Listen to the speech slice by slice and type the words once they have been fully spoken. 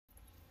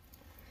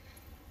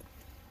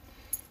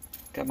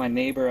Got my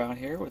neighbor out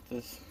here with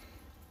this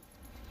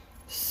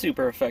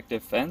super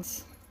effective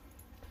fence.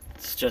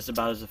 It's just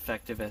about as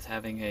effective as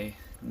having a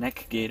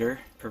neck gaiter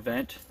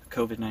prevent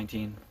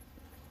COVID-19.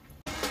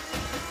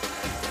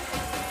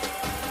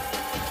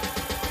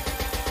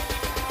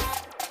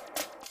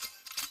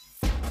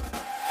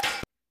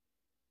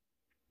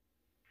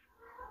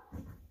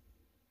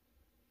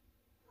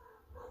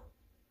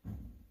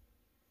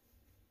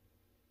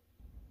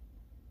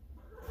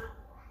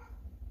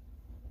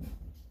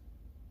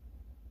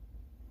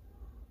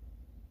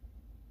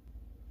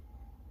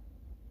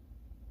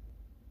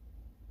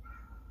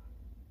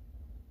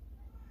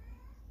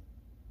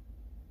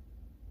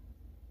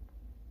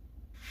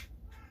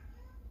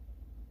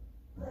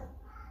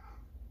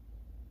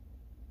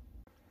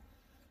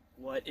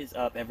 What is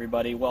up,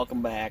 everybody?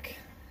 Welcome back.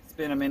 It's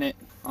been a minute.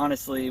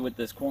 Honestly, with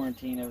this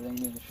quarantine, everything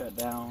being shut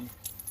down,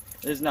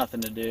 there's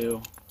nothing to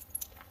do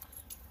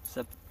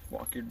except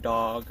walk your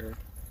dog or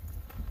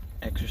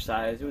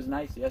exercise. It was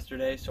nice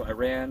yesterday, so I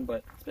ran,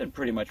 but it's been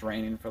pretty much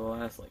raining for the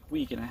last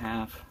week and a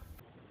half.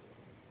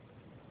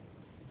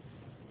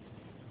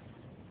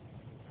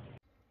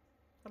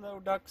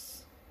 Hello,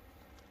 ducks.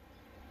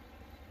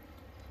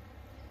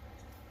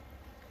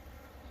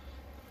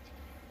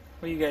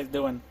 What are you guys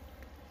doing?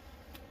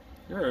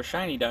 You're a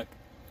shiny duck.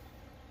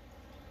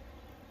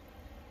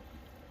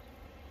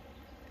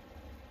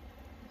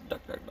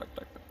 Duck, duck, duck,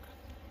 duck, duck.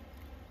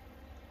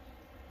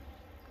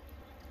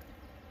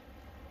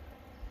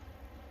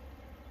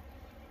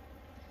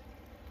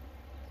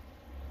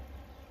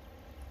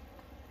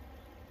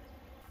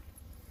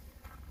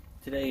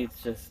 Today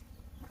it's just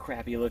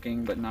crappy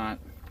looking, but not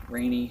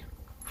rainy.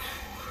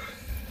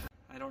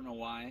 I don't know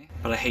why,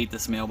 but I hate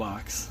this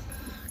mailbox.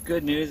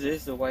 Good news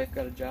is the wife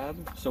got a job,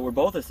 so we're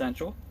both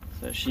essential.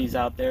 So she's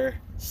out there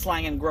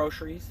slanging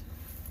groceries.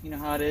 You know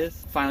how it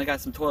is. Finally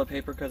got some toilet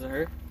paper because of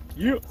her.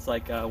 Yeah. It's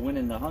like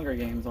winning the Hunger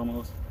Games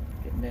almost.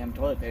 Getting damn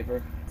toilet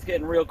paper. It's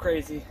getting real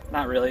crazy.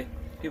 Not really.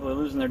 People are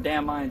losing their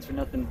damn minds for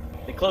nothing.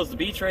 They closed the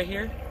beach right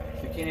here,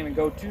 so you can't even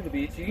go to the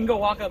beach. You can go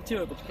walk up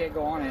to it, but you can't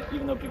go on it,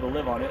 even though people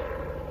live on it.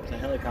 There's a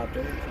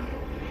helicopter or something.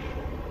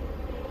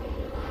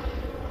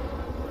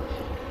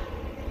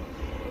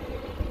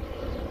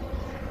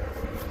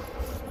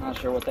 Not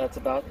sure what that's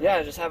about. Yeah,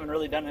 I just haven't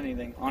really done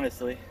anything,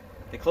 honestly.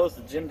 They closed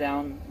the gym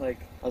down. I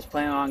was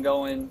planning on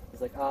going. I was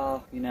like,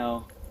 oh, they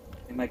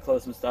might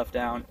close some stuff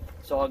down,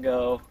 so I'll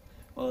go.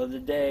 Well, the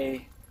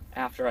day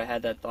after I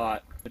had that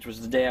thought, which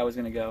was the day I was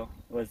gonna go,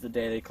 was the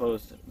day they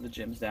closed the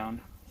gyms down.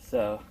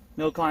 So,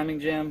 no climbing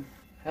gym.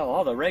 Hell,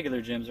 all the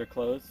regular gyms are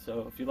closed,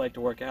 so if you'd like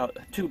to work out,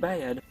 too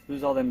bad.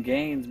 Lose all them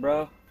gains,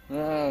 bro.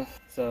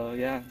 So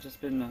yeah,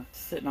 just been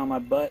sitting on my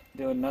butt,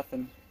 doing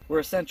nothing. We're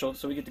essential,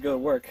 so we get to go to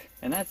work,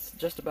 and that's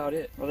just about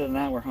it. Other than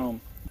that, we're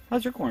home.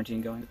 How's your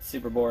quarantine going? It's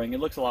super boring. It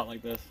looks a lot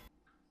like this.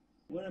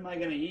 What am I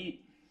gonna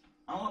eat?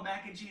 I want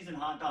mac and cheese and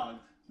hot dogs.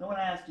 No one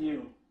asked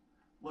you.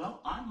 Well,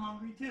 I'm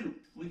hungry too.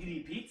 We could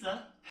eat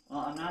pizza.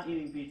 Well, I'm not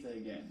eating pizza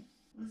again.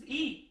 Let's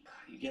eat.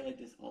 God, you get like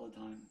this all the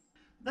time.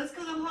 That's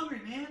because I'm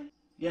hungry, man.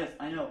 Yes,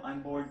 I know.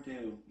 I'm bored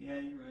too. Yeah,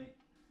 you're right.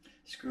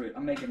 Screw it.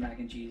 I'm making mac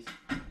and cheese.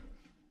 I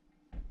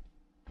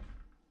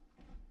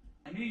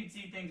knew you'd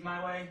see things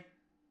my way.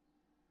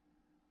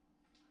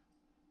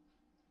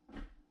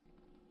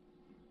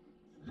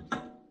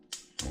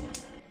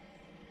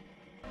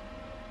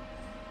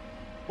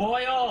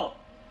 Boil!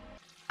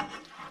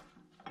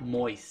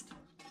 Moist.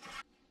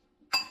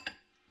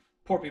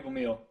 Poor people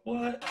meal.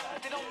 What?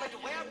 They don't like the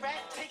way I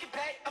rap, take it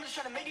back. I'm just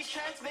trying to make these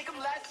tracks, make them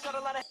last. Got a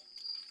lot of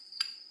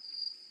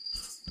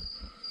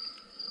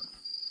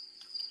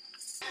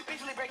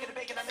basically breaking the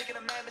bacon, I'm making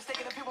a man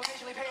mistaken. The people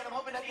patiently paying. I'm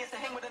hoping that he gets to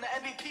hang with an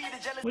MVP.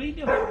 The jealous. What are you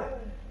doing?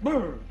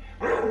 Brr.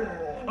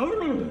 Arr.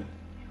 Arr.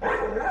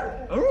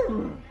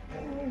 Arr.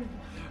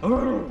 Arr.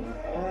 Arr.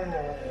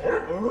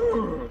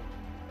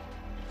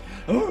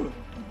 Arr.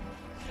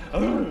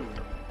 Arr.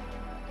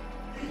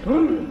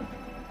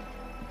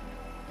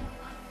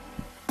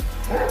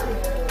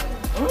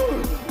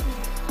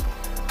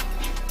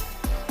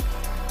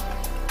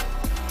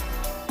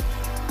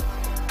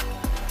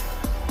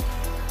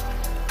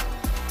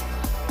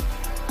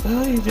 What the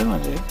hell are you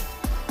doing, dude?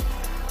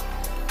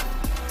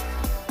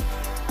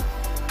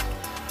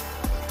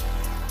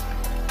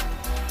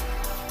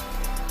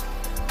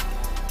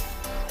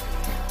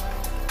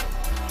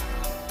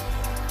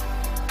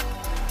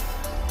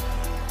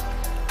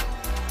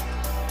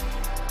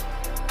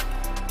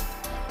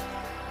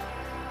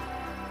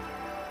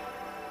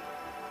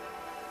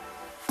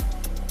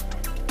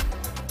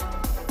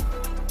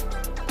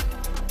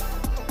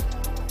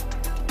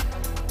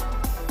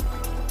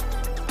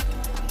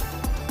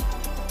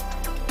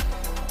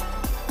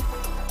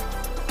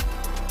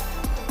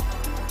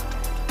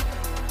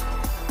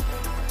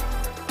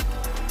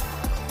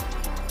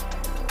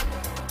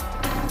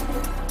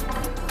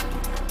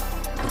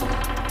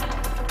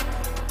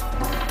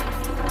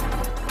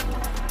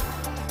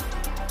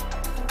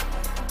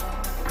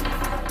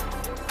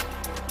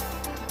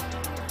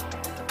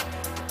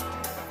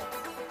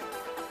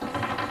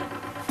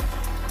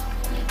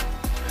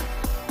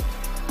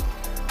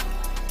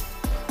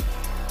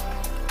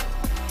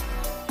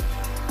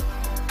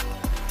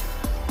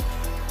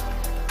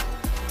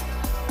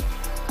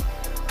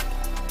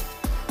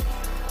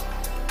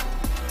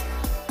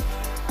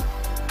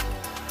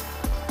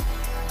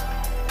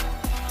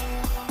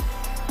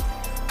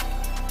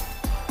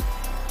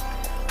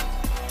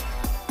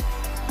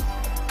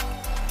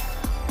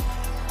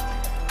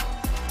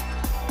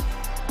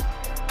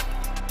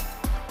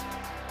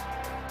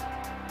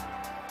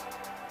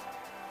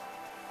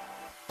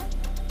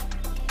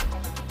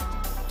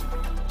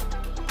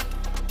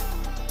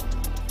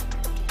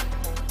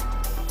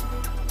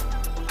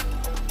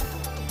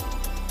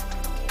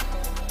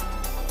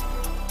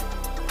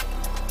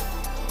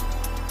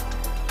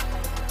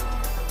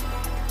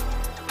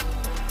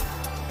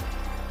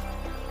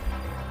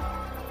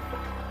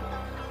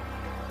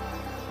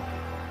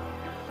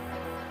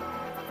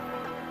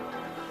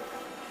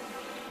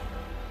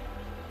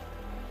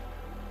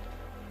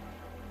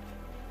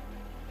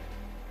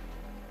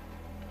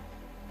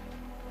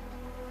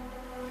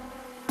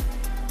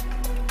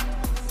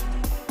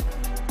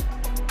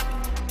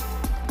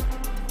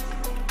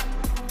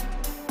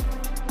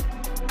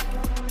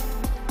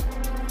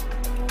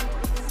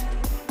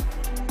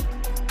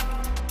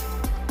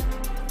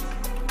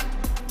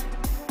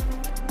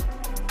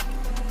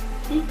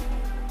 Boop.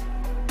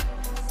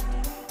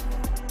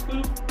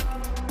 Boop.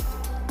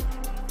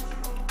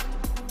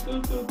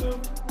 Boop, boop, boop.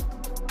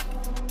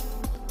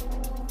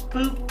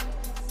 Boop.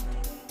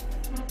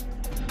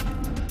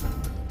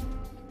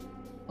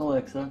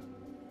 Alexa,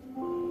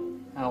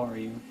 how are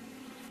you?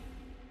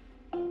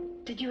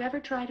 Did you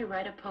ever try to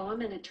write a poem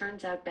and it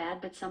turns out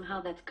bad, but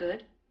somehow that's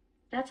good?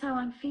 That's how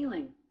I'm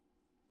feeling.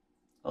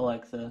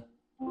 Alexa,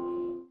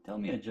 tell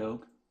me a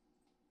joke.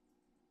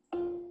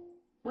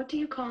 What do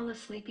you call a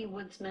sleepy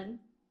woodsman?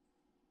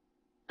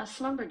 A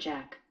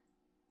slumberjack.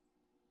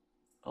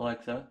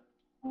 Alexa,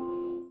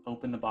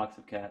 open the box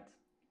of cats.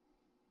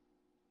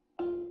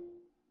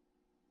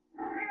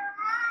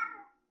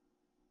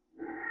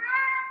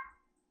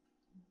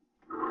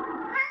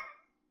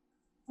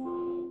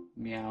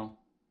 Meow.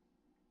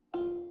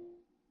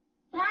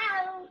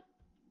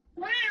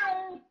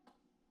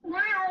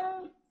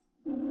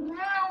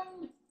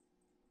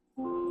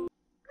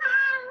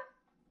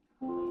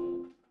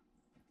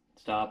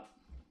 Stop.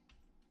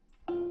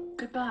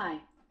 Goodbye.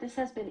 This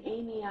has been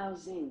Amy Ao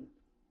Zing.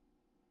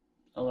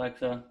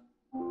 Alexa,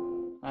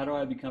 how do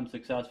I become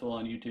successful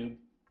on YouTube?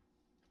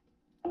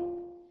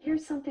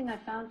 Here's something I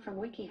found from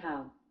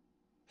WikiHow.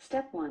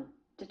 Step 1.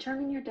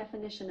 Determine your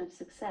definition of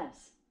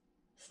success.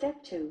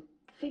 Step 2.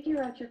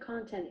 Figure out your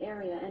content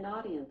area and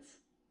audience.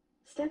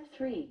 Step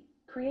 3.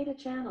 Create a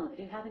channel if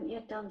you haven't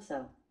yet done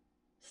so.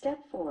 Step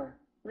 4.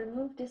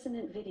 Remove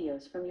dissonant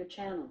videos from your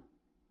channel.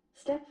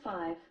 Step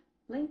 5.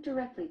 Link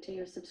directly to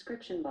your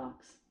subscription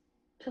box.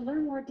 To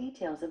learn more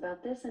details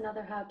about this and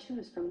other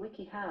how-tos from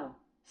WikiHow,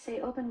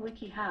 say open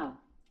WikiHow.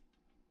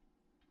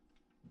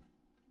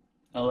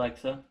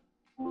 Alexa,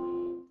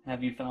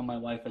 have you found my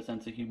wife a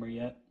sense of humor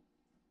yet?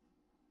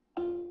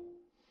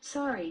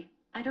 Sorry,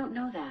 I don't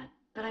know that,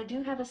 but I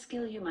do have a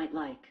skill you might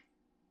like.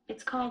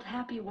 It's called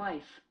Happy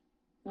Wife.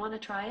 Want to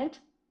try it?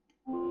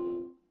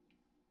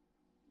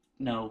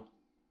 No.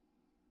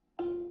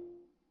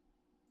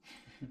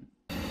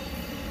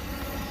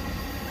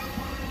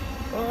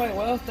 Alright,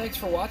 well, thanks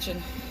for watching.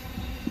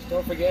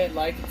 Don't forget,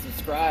 like and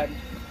subscribe.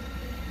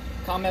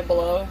 Comment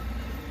below.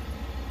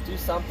 Do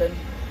something.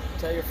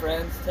 Tell your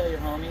friends, tell your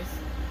homies.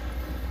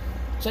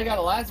 Check out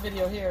the last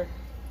video here.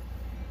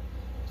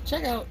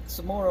 Check out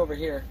some more over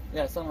here.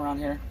 Yeah, some around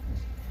here.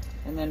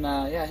 And then,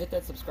 yeah, hit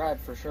that subscribe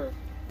for sure.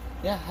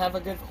 Yeah, have a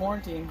good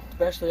quarantine,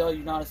 especially all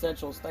you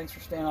non-essentials. Thanks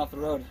for staying off the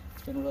road.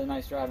 It's been really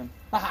nice driving.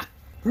 Haha.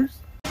 Peace.